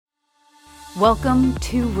Welcome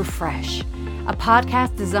to Refresh, a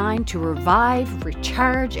podcast designed to revive,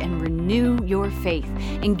 recharge, and renew your faith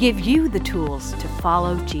and give you the tools to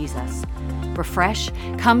follow Jesus. Refresh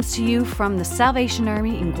comes to you from the Salvation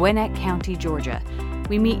Army in Gwinnett County, Georgia.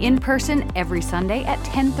 We meet in person every Sunday at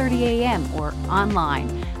 10:30 a.m. or online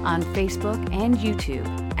on Facebook and YouTube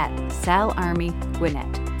at Sal Army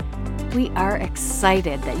Gwinnett. We are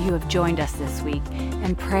excited that you have joined us this week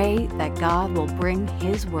and pray that God will bring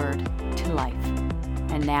His Word to life.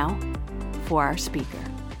 And now, for our speaker.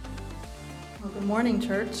 Well, good morning,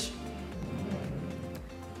 church.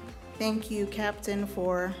 Thank you, Captain,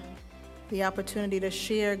 for the opportunity to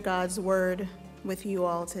share God's Word with you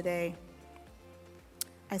all today.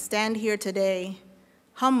 I stand here today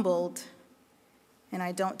humbled, and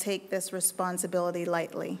I don't take this responsibility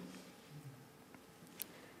lightly.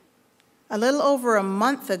 A little over a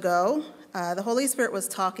month ago, the Holy Spirit was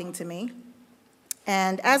talking to me,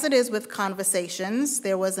 and as it is with conversations,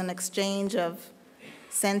 there was an exchange of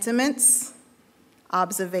sentiments,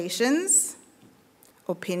 observations,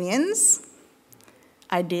 opinions,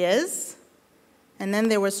 ideas, and then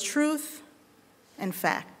there was truth and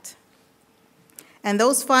fact. And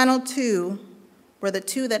those final two were the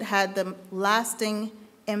two that had the lasting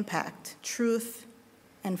impact, truth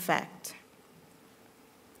and fact.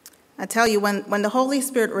 I tell you, when the Holy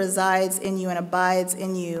Spirit resides in you and abides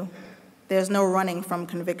in you, there's no running from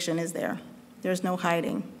conviction, is there? There's no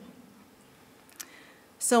hiding.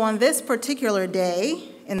 So on this particular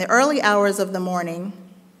day, in the early hours of the morning,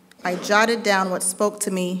 I jotted down what spoke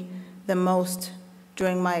to me the most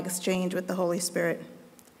during my exchange with the Holy Spirit.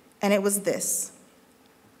 And it was this: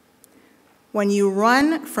 when you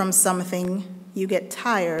run from something, you get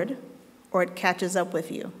tired or it catches up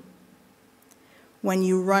with you. When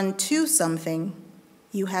you run to something,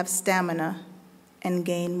 you have stamina and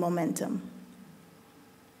gain momentum.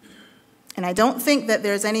 And I don't think that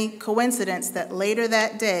there's any coincidence that later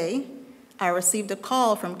that day, I received a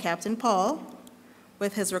call from Captain Paul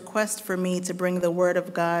with his request for me to bring the Word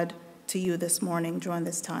of God to you this morning during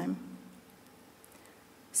this time.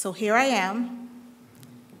 So here I am,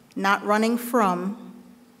 not running from,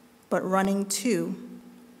 but running to,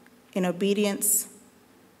 in obedience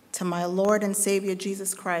to my Lord and Savior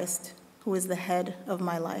Jesus Christ, who is the head of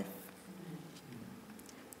my life.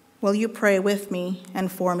 Will you pray with me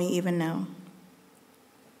and for me even now?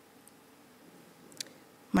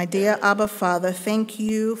 My dear Abba Father, thank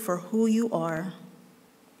you for who you are.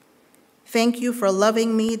 Thank you for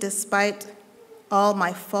loving me despite all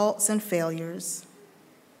my faults and failures.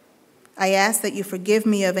 I ask that you forgive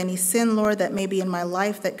me of any sin, Lord, that may be in my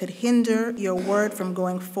life that could hinder your word from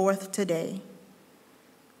going forth today.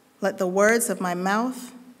 Let the words of my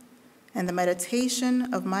mouth and the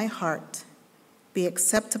meditation of my heart be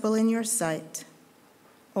acceptable in your sight,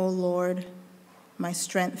 O Lord, my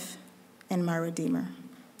strength and my Redeemer.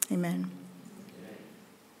 Amen.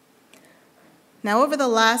 Now, over the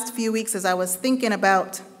last few weeks, as I was thinking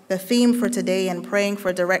about the theme for today and praying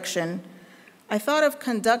for direction, I thought of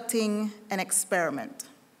conducting an experiment.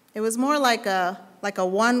 It was more like a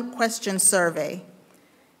one-question survey,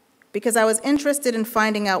 because I was interested in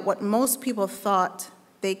finding out what most people thought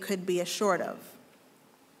they could be assured of.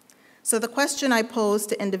 So the question I posed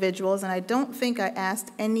to individuals, and I don't think I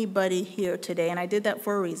asked anybody here today, and I did that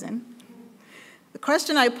for a reason. The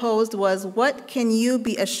question I posed was, what can you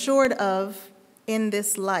be assured of in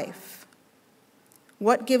this life?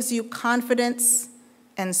 What gives you confidence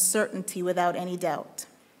and certainty without any doubt?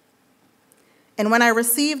 And when I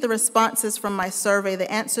received the responses from my survey,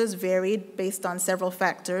 the answers varied based on several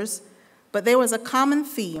factors, but there was a common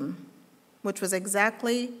theme, which was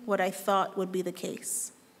exactly what I thought would be the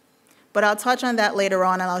case. But I'll touch on that later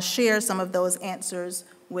on, and I'll share some of those answers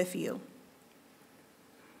with you.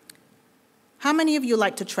 How many of you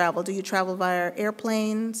like to travel? Do you travel via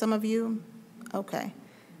airplane, some of you? Okay.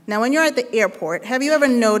 Now, when you're at the airport, have you ever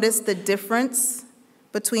noticed the difference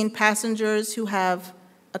between passengers who have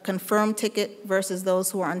a confirmed ticket versus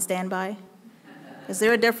those who are on standby? Is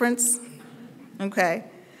there a difference? Okay.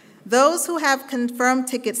 Those who have confirmed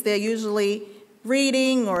tickets, they're usually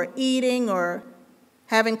reading or eating or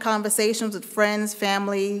having conversations with friends,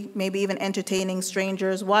 family, maybe even entertaining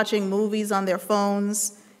strangers, watching movies on their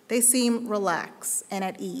phones. They seem relaxed and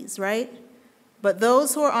at ease, right? But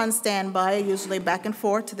those who are on standby are usually back and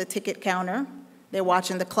forth to the ticket counter. They're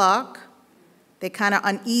watching the clock. They're kind of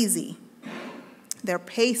uneasy. They're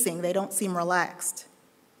pacing. They don't seem relaxed.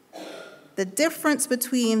 The difference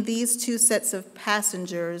between these two sets of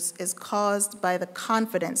passengers is caused by the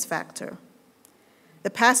confidence factor. The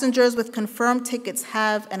passengers with confirmed tickets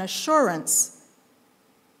have an assurance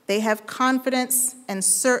They have confidence and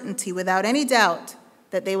certainty without any doubt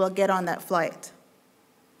that they will get on that flight.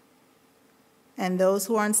 And those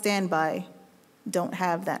who are on standby don't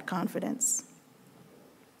have that confidence.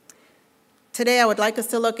 Today, I would like us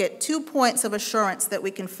to look at 2 points of assurance that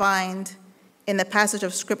we can find in the passage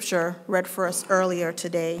of Scripture read for us earlier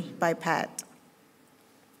today by Pat.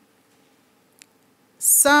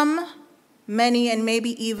 Some, many, and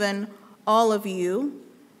maybe even all of you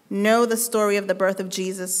know the story of the birth of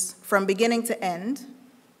Jesus from beginning to end,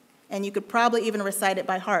 and you could probably even recite it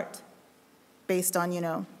by heart based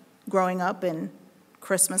on, growing up in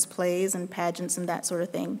Christmas plays and pageants and that sort of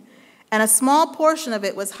thing. And a small portion of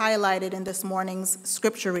it was highlighted in this morning's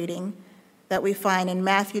scripture reading that we find in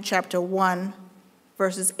Matthew chapter 1,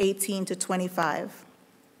 verses 18 to 25.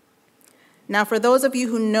 Now, for those of you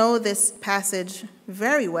who know this passage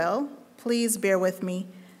very well, please bear with me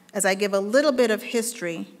as I give a little bit of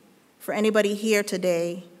history for anybody here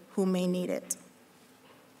today who may need it.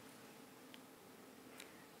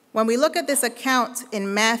 When we look at this account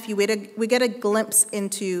in Matthew, we get a glimpse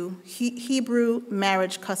into Hebrew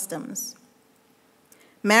marriage customs.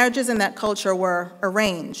 Marriages in that culture were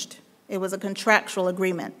arranged. It was a contractual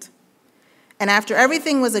agreement. And after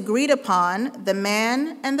everything was agreed upon, the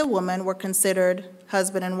man and the woman were considered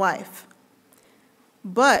husband and wife.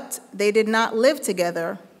 But they did not live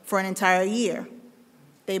together for an entire year.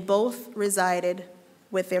 They both resided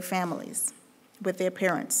with their families, with their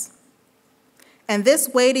parents. And this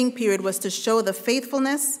waiting period was to show the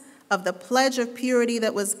faithfulness of the pledge of purity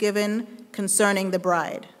that was given concerning the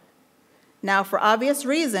bride. Now, for obvious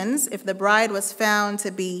reasons, if the bride was found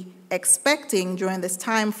to be expecting during this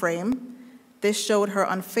time frame, this showed her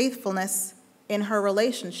unfaithfulness in her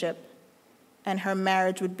relationship, and her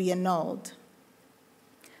marriage would be annulled.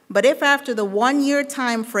 But if after the 1-year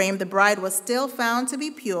time frame the bride was still found to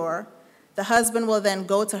be pure, the husband will then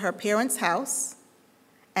go to her parents' house,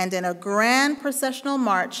 and in a grand processional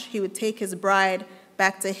march, he would take his bride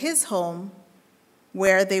back to his home,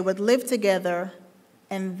 where they would live together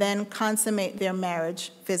and then consummate their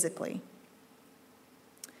marriage physically.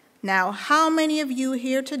 Now, how many of you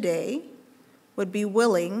here today would be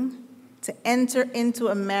willing to enter into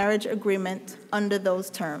a marriage agreement under those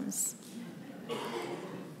terms?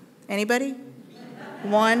 Anybody?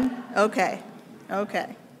 One? Okay.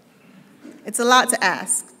 It's a lot to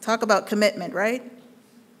ask. Talk about commitment, right?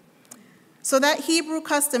 So that Hebrew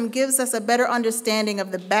custom gives us a better understanding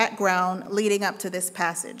of the background leading up to this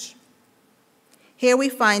passage. Here we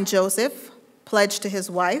find Joseph pledged to his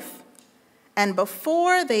wife, and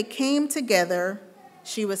before they came together,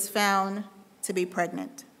 she was found to be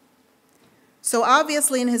pregnant. So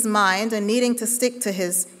obviously in his mind, and needing to stick to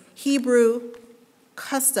his Hebrew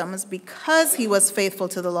customs because he was faithful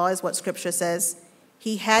to the law, is what Scripture says,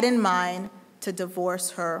 he had in mind to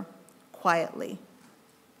divorce her quietly.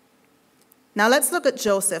 Now let's look at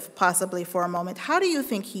Joseph possibly for a moment. How do you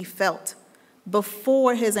think he felt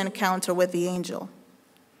before his encounter with the angel?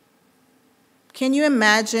 Can you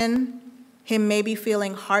imagine him maybe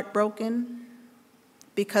feeling heartbroken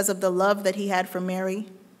because of the love that he had for Mary?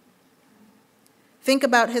 Think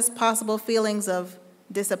about his possible feelings of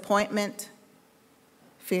disappointment,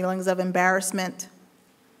 feelings of embarrassment.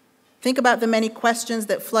 Think about the many questions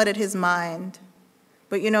that flooded his mind.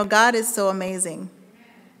 But God is so amazing,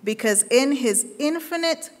 because in his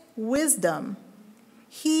infinite wisdom,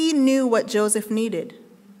 he knew what Joseph needed.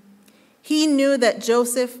 He knew that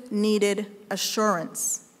Joseph needed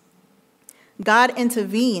assurance. God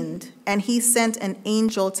intervened, and he sent an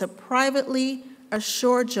angel to privately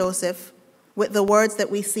assure Joseph with the words that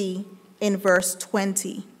we see in verse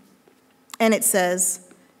 20. And it says,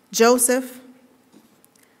 "Joseph,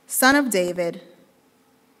 son of David,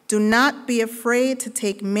 do not be afraid to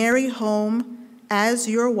take Mary home as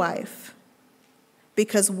your wife,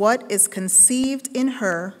 because what is conceived in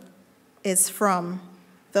her is from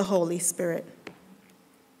the Holy Spirit."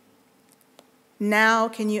 Now,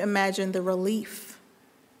 can you imagine the relief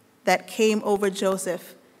that came over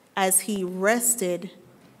Joseph as he rested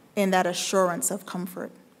in that assurance of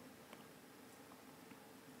comfort?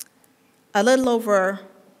 A little over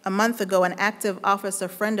a month ago, an active officer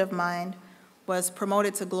friend of mine was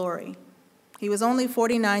promoted to glory. He was only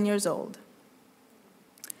 49 years old.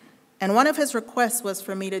 And one of his requests was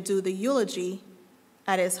for me to do the eulogy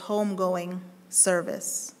at his homegoing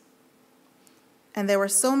service. And there were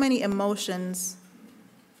so many emotions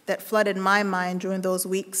that flooded my mind during those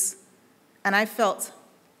weeks, and I felt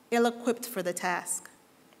ill-equipped for the task.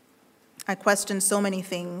 I questioned so many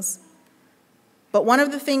things. But one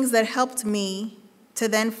of the things that helped me to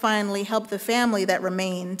then finally help the family that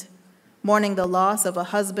remained, mourning the loss of a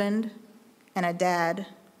husband and a dad,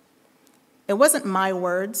 It wasn't my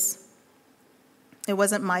words. It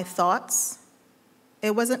wasn't my thoughts.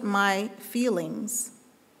 It wasn't my feelings.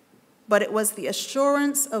 But it was the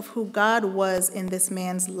assurance of who God was in this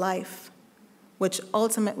man's life, which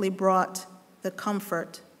ultimately brought the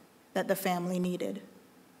comfort that the family needed.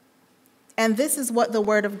 And this is what the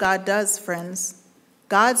Word of God does, friends.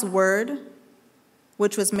 God's Word,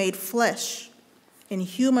 which was made flesh in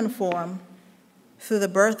human form through the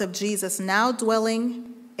birth of Jesus, now dwelling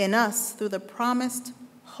in us through the promised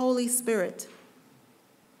Holy Spirit,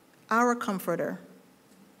 our Comforter,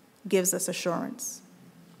 gives us assurance.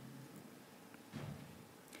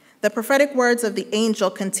 The prophetic words of the angel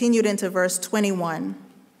continued into verse 21,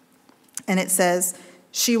 and it says,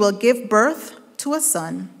 "She will give birth to a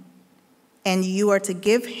son, and you are to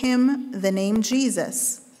give him the name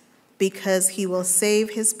Jesus, because he will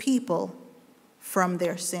save his people from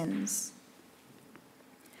their sins."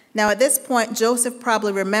 Now, at this point, Joseph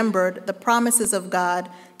probably remembered the promises of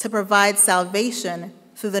God to provide salvation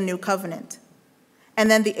through the new covenant.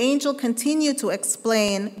 And then the angel continued to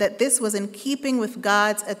explain that this was in keeping with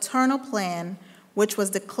God's eternal plan, which was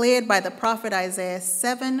declared by the prophet Isaiah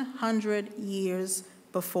 700 years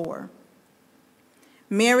before.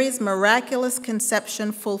 Mary's miraculous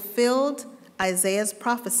conception fulfilled Isaiah's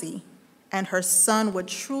prophecy, and her son would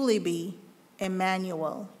truly be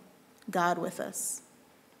Emmanuel, God with us.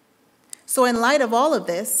 So in light of all of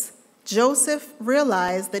this, Joseph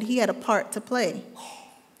realized that he had a part to play.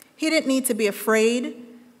 He didn't need to be afraid,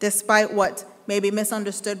 despite what may be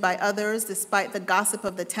misunderstood by others, despite the gossip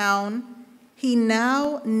of the town. He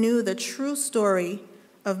now knew the true story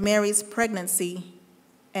of Mary's pregnancy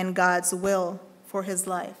and God's will for his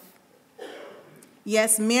life.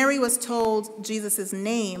 Yes, Mary was told Jesus'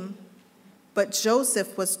 name, but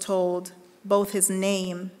Joseph was told both his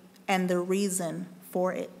name and the reason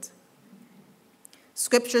for it.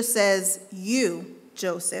 Scripture says, "You,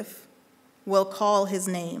 Joseph, will call his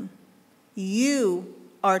name. You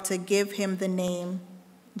are to give him the name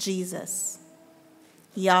Jesus,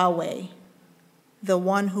 Yahweh, the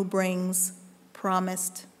one who brings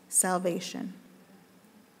promised salvation."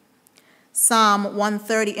 Psalm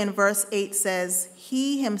 130 in verse 8 says,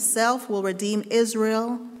 "He himself will redeem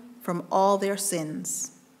Israel from all their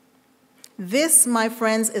sins." This, my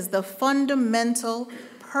friends, is the fundamental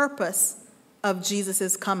purpose of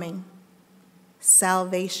Jesus' coming: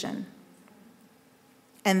 salvation.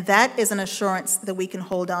 And that is an assurance that we can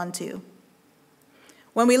hold on to.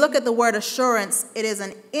 When we look at the word assurance, it is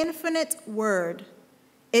an infinite word.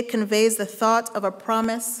 It conveys the thought of a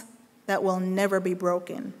promise that will never be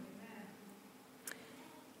broken.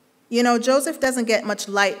 You know, Joseph doesn't get much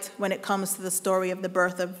light when it comes to the story of the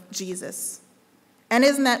birth of Jesus. And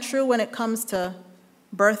isn't that true when it comes to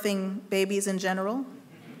birthing babies in general?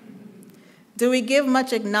 Do we give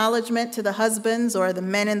much acknowledgement to the husbands or the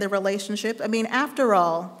men in the relationship? I mean, after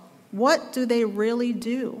all, what do they really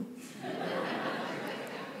do?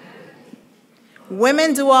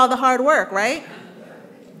 Women do all the hard work, right?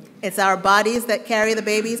 It's our bodies that carry the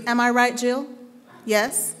babies. Am I right, Jill?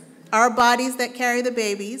 Yes. Our bodies that carry the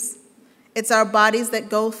babies. It's our bodies that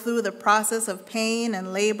go through the process of pain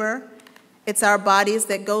and labor. It's our bodies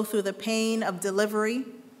that go through the pain of delivery.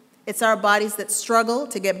 It's our bodies that struggle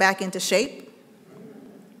to get back into shape.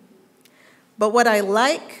 But what I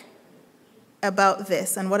like about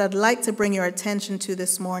this, and what I'd like to bring your attention to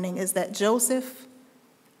this morning, is that Joseph,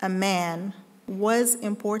 a man, was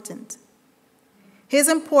important. His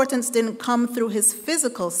importance didn't come through his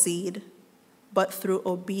physical seed, but through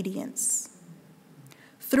obedience.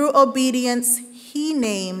 Through obedience, he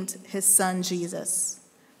named his son Jesus.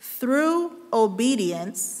 Through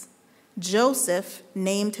obedience, Joseph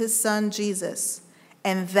named his son Jesus,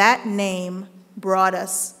 and that name brought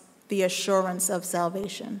us the assurance of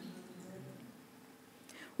salvation.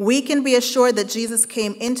 We can be assured that Jesus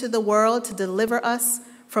came into the world to deliver us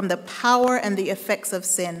from the power and the effects of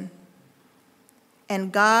sin.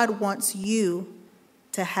 And God wants you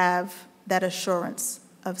to have that assurance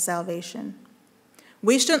of salvation.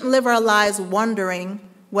 We shouldn't live our lives wondering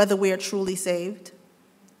whether we are truly saved.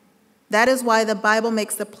 That is why the Bible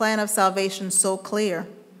makes the plan of salvation so clear.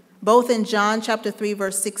 Both in John chapter 3,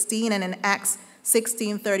 verse 16, and in Acts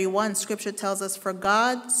 16:31, Scripture tells us, "For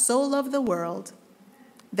God so loved the world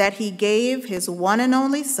that he gave his one and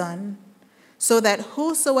only Son, so that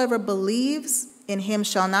whosoever believes in him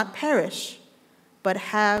shall not perish, but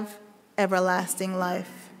have everlasting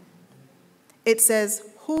life." It says,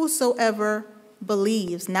 whosoever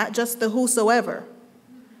believes, not just the whosoever,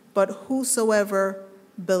 but whosoever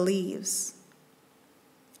believes.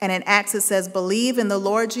 And in Acts it says, "Believe in the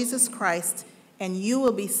Lord Jesus Christ, and you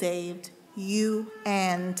will be saved, you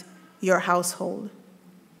and your household.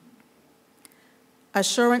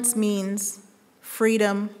 Assurance means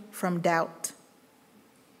freedom from doubt.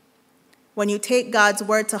 When you take God's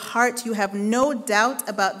word to heart, you have no doubt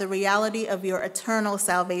about the reality of your eternal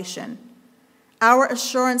salvation. Our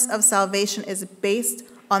assurance of salvation is based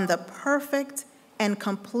on the perfect and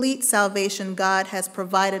complete salvation God has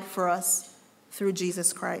provided for us through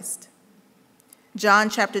Jesus Christ. John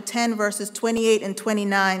chapter 10, verses 28 and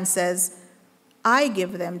 29 says, I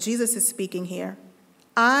give them, Jesus is speaking here,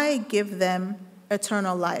 I give them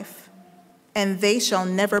eternal life, and they shall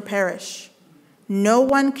never perish. No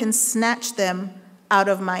one can snatch them out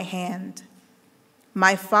of my hand.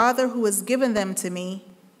 My Father who has given them to me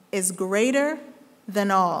is greater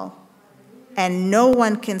than all, and no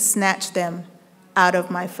one can snatch them out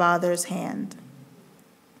of my Father's hand.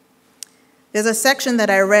 There's a section that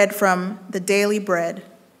I read from the Daily Bread,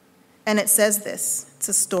 and it says this. It's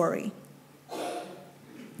a story.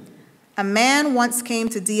 A man once came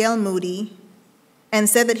to D.L. Moody and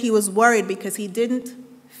said that he was worried because he didn't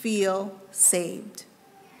feel saved.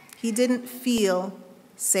 He didn't feel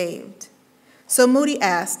saved. So Moody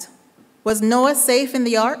asked, was Noah safe in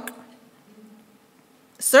the ark?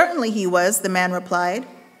 Certainly he was, the man replied.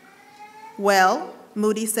 Well,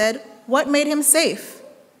 Moody said, what made him safe?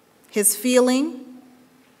 His feeling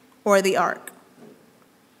or the ark?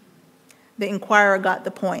 The inquirer got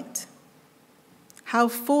the point. How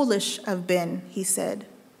foolish I've been, he said.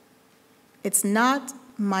 It's not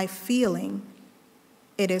my feeling,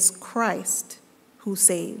 it is Christ who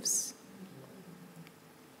saves.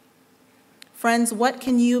 Friends, what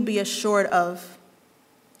can you be assured of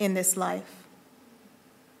in this life?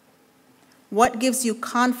 What gives you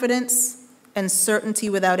confidence and certainty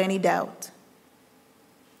without any doubt?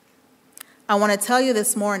 I want to tell you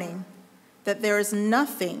this morning that there is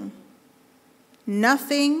nothing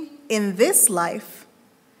in this life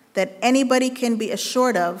that anybody can be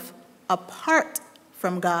assured of apart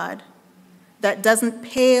from God that doesn't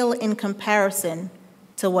pale in comparison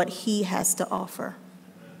to what he has to offer.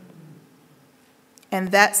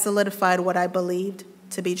 And that solidified what I believed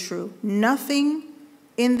to be true. Nothing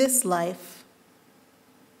in this life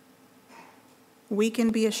we can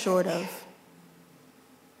be assured of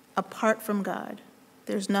apart from God.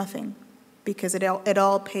 There's nothing, because it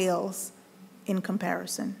all pales in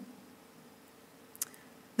comparison.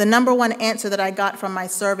 The number one answer that I got from my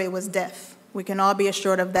survey was death. We can all be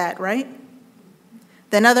assured of that, right?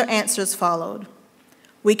 Then other answers followed.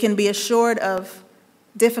 We can be assured of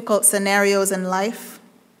difficult scenarios in life.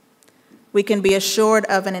 We can be assured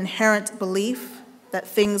of an inherent belief that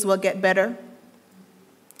things will get better.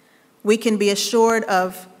 We can be assured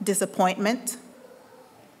of disappointment.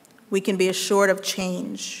 We can be assured of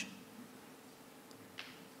change.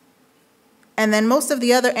 And then most of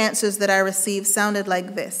the other answers that I received sounded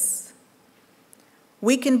like this.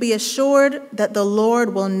 We can be assured that the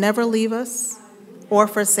Lord will never leave us or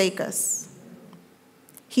forsake us.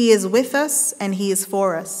 He is with us and he is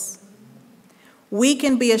for us. We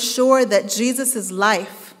can be assured that Jesus'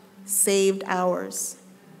 life saved ours.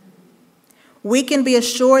 We can be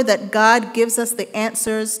assured that God gives us the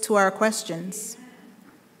answers to our questions.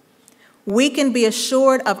 We can be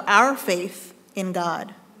assured of our faith in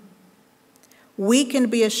God. We can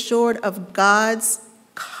be assured of God's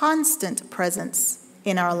constant presence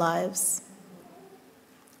in our lives.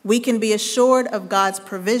 We can be assured of God's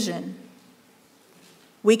provision.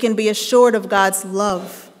 We can be assured of God's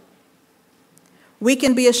love. We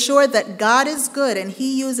can be assured that God is good and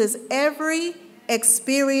he uses every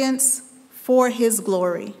experience for his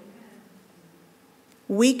glory.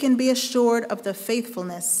 We can be assured of the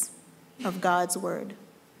faithfulness of God's word.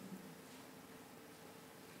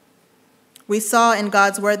 We saw in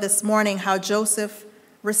God's word this morning how Joseph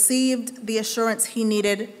received the assurance he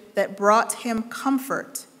needed that brought him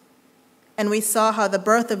comfort. And we saw how the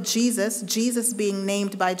birth of Jesus being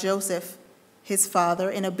named by Joseph, his father,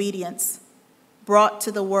 in obedience, brought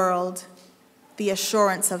to the world the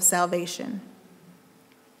assurance of salvation.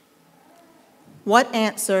 What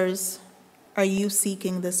answers are you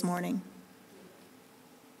seeking this morning?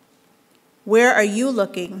 Where are you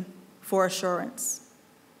looking for assurance?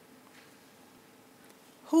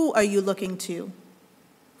 Who are you looking to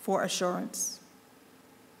for assurance?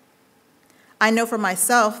 I know for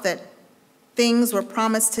myself that things were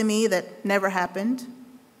promised to me that never happened.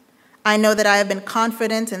 I know that I have been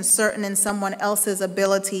confident and certain in someone else's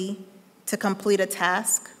ability to complete a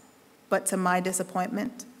task, but to my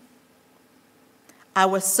disappointment. I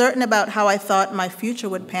was certain about how I thought my future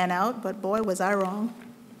would pan out, but boy, was I wrong.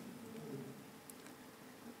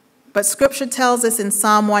 But Scripture tells us in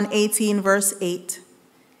Psalm 118, verse 8,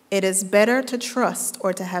 It is better to trust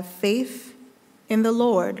or to have faith in the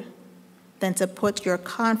Lord than to put your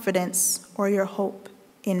confidence or your hope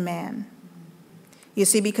in man. You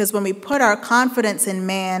see, because when we put our confidence in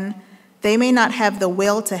man, they may not have the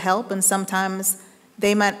will to help, and sometimes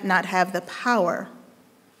they might not have the power.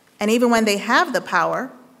 And even when they have the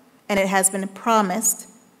power, and it has been promised,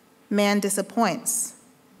 man disappoints.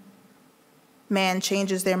 Man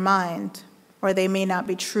changes their mind, or they may not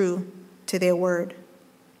be true to their word.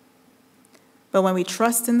 But when we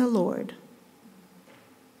trust in the Lord,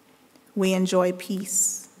 we enjoy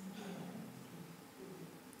peace.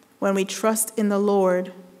 When we trust in the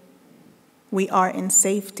Lord, we are in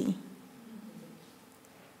safety.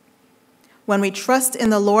 When we trust in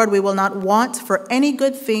the Lord, we will not want for any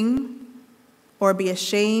good thing or be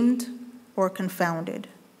ashamed or confounded.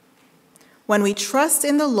 When we trust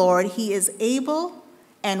in the Lord, he is able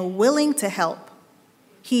and willing to help.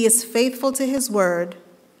 He is faithful to his word,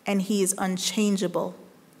 and he is unchangeable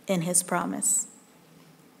in his promise.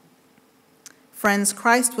 Friends,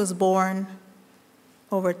 Christ was born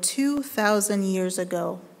over 2,000 years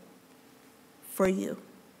ago for you,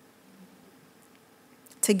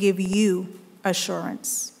 to give you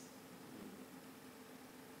assurance.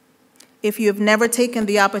 If you have never taken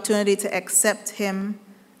the opportunity to accept him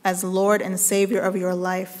as Lord and Savior of your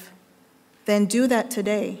life, then do that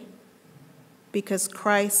today, because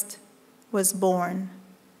Christ was born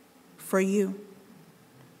for you.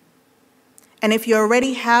 And if you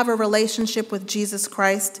already have a relationship with Jesus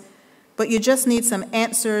Christ, but you just need some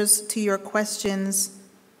answers to your questions,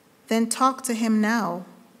 then talk to him now,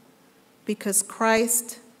 because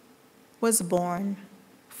Christ was born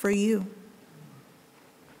for you.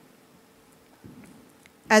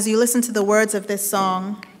 As you listen to the words of this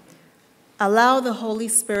song, allow the Holy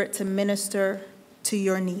Spirit to minister to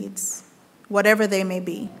your needs, whatever they may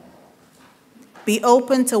be. Be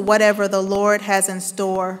open to whatever the Lord has in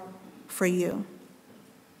store for you.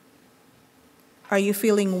 Are you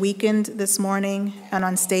feeling weakened this morning and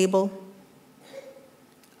unstable?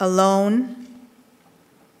 Alone,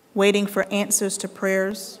 waiting for answers to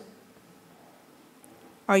prayers?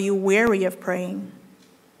 Are you weary of praying?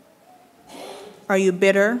 Are you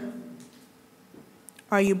bitter?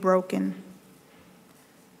 Are you broken?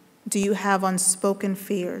 Do you have unspoken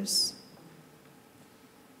fears?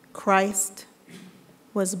 Christ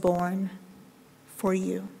was born for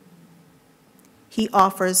you. He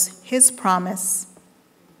offers his promise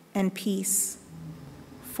and peace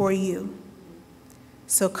for you.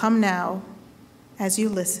 So come now as you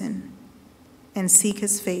listen and seek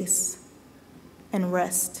his face and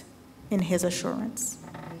rest in his assurance.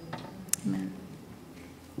 Amen.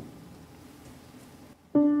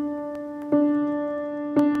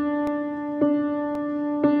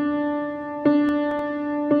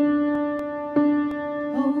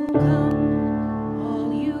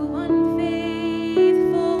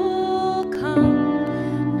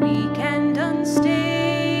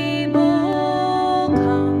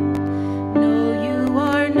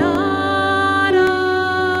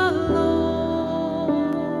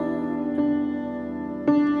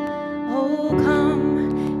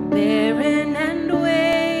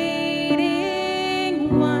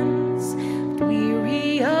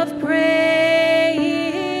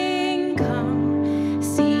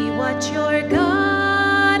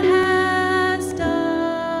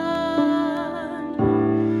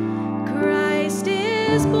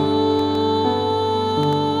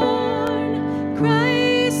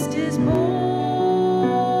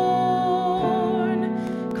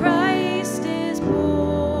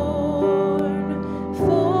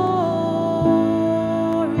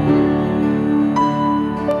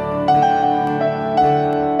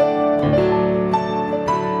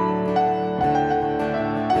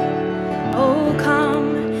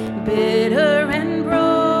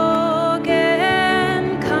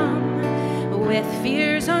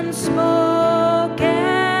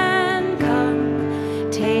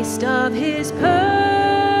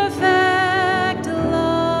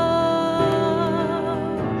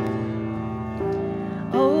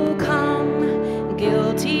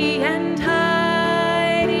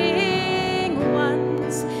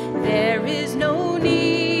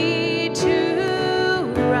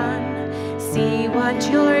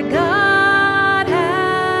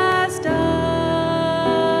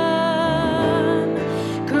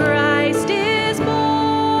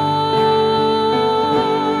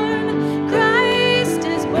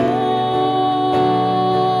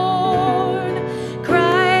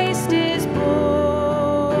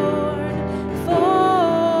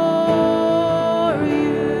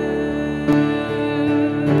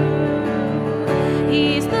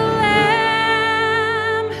 He's the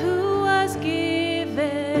Lamb who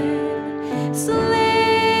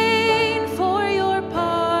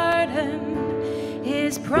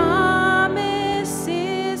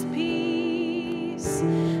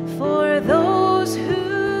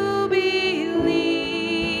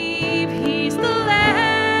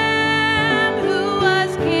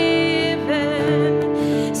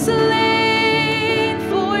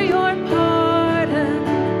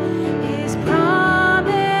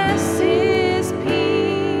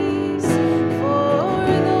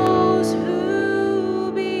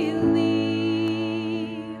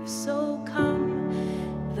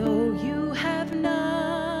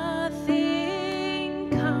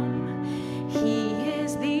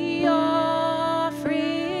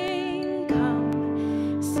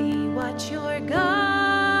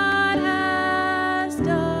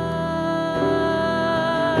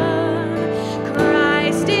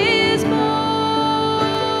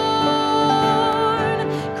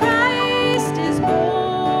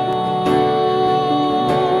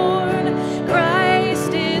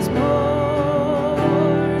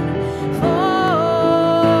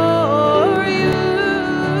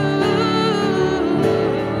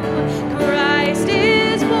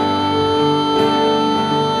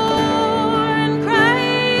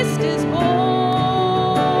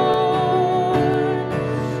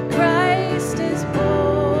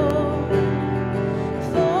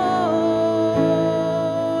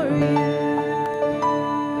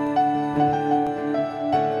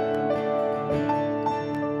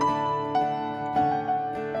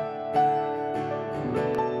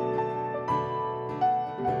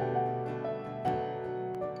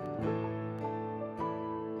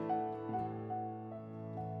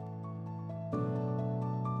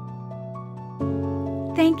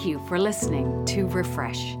Thank you for listening to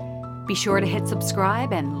Refresh. Be sure to hit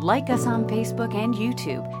subscribe and like us on Facebook and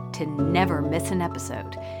YouTube to never miss an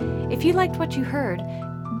episode. If you liked what you heard,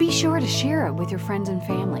 be sure to share it with your friends and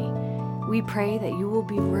family. We pray that you will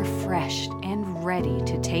be refreshed and ready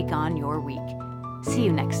to take on your week. See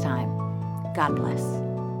you next time. God bless.